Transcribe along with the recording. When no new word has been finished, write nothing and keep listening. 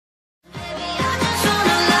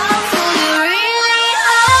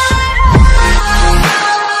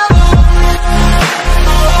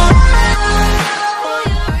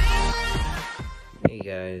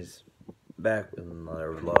back with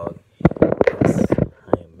another vlog. Yes,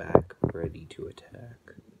 I am back, ready to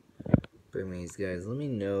attack. But anyways, guys, let me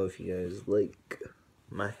know if you guys like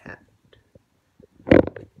my hat.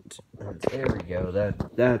 There we go.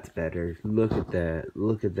 That's better. Look at that.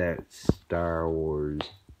 Look at that Star Wars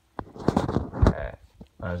hat.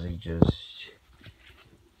 Ozzy just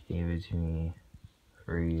gave it to me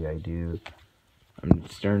free. I'm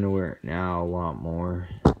starting to wear it now a lot more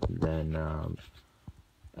than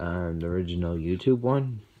the original YouTube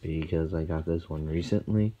one, because I got this one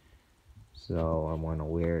recently, so I want to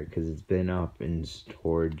wear it because it's been up in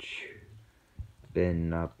storage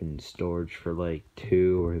for like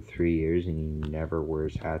 2 or 3 years, and he never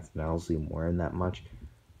wears hats, and I don't see him wearing that much,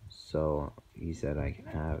 so he said I can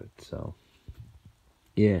have it. So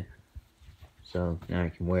yeah, so now I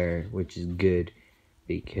can wear it, which is good,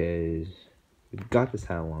 because we got this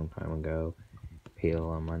hat a long time ago, paid a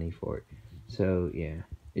lot of money for it. So yeah,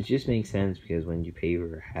 it just makes sense, because when you pay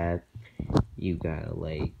for a hat, you gotta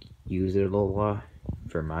like use it a lot,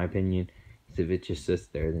 for my opinion. Because if it just sits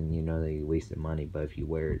there, then you know that you wasted money. But if you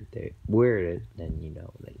wear it, then you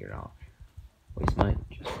know that you're not wasting money.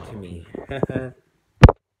 Just to me,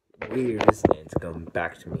 weird, isn't it? It's going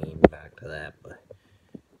back to me and back to that, but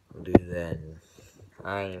I'll do that.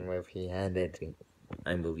 I'm movie editing.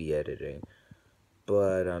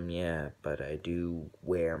 But yeah, but I do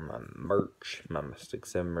wear my merch, my Mystic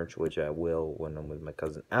 7 merch, which I will when I'm with my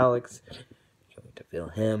cousin Alex. Can't wait to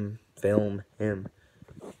film him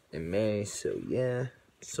in May. So yeah,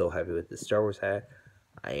 so happy with the Star Wars hat.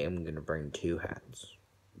 I am gonna bring 2 hats,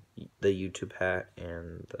 the YouTube hat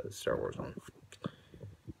and the Star Wars one,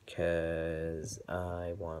 because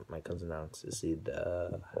I want my cousin Alex to see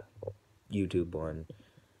the YouTube one.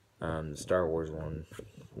 The Star Wars one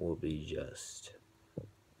will be just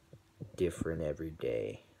different every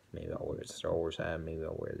day. Maybe I'll wear the Star Wars hat, maybe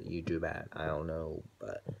I'll wear the YouTube hat, I don't know,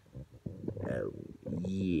 but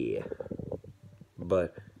yeah.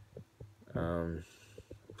 But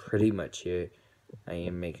pretty much it. I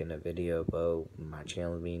am making a video about my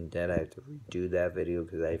channel being dead. I have to redo that video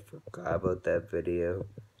because I forgot about that video.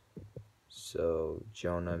 So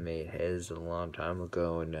Jonah made his a long time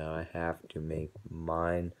ago, and now I have to make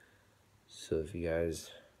mine. So if you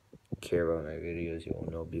guys care about my videos, you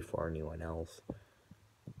will know before anyone else.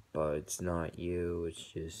 But it's not you, it's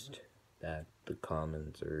just that the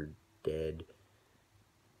comments are dead.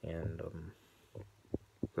 And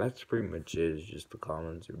that's pretty much it. It's just the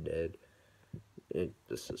comments are dead.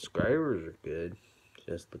 The subscribers are good,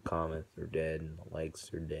 just the comments are dead and the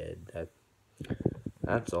likes are dead.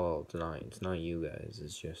 That's all. It's not you guys,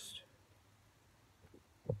 it's just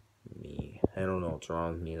me. I don't know what's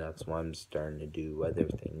wrong with me. That's why I'm starting to do other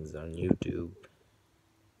things on YouTube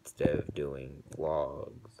instead of doing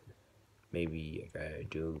vlogs. Maybe I gotta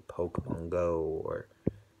do Pokemon Go or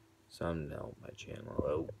something on my channel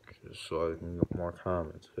out, just so I can get more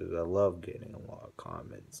comments, because I love getting a lot of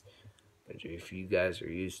comments. But if you guys are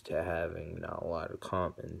used to having not a lot of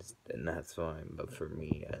comments, then that's fine. But for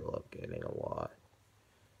me, I love getting a lot.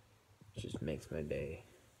 It just makes my day.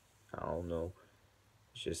 I don't know.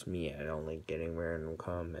 It's just me. I don't like getting random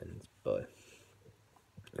comments, but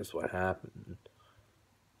that's what happened.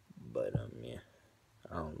 But yeah,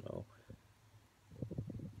 I don't know.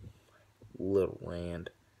 Little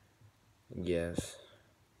land, I guess.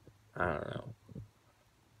 I don't know.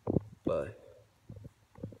 But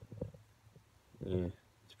yeah,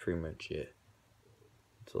 that's pretty much it.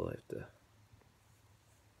 That's all I have to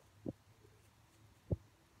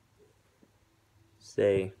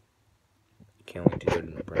say. Can't wait to go to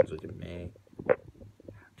New Brunswick in May.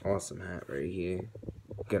 Awesome hat right here.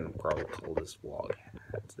 Gonna probably call this vlog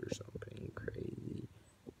hats or something crazy.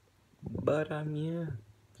 But yeah.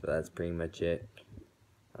 So that's pretty much it.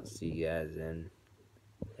 I'll see you guys in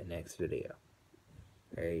the next video.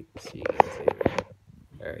 Alright, see you guys later.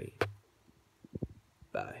 Alright.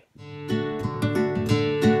 Bye.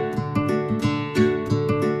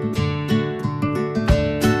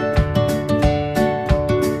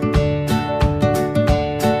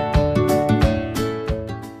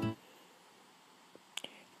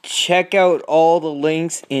 Check out all the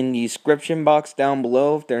links in the description box down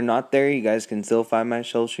below. If they're not there, you guys can still find my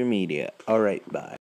social media. Alright, bye.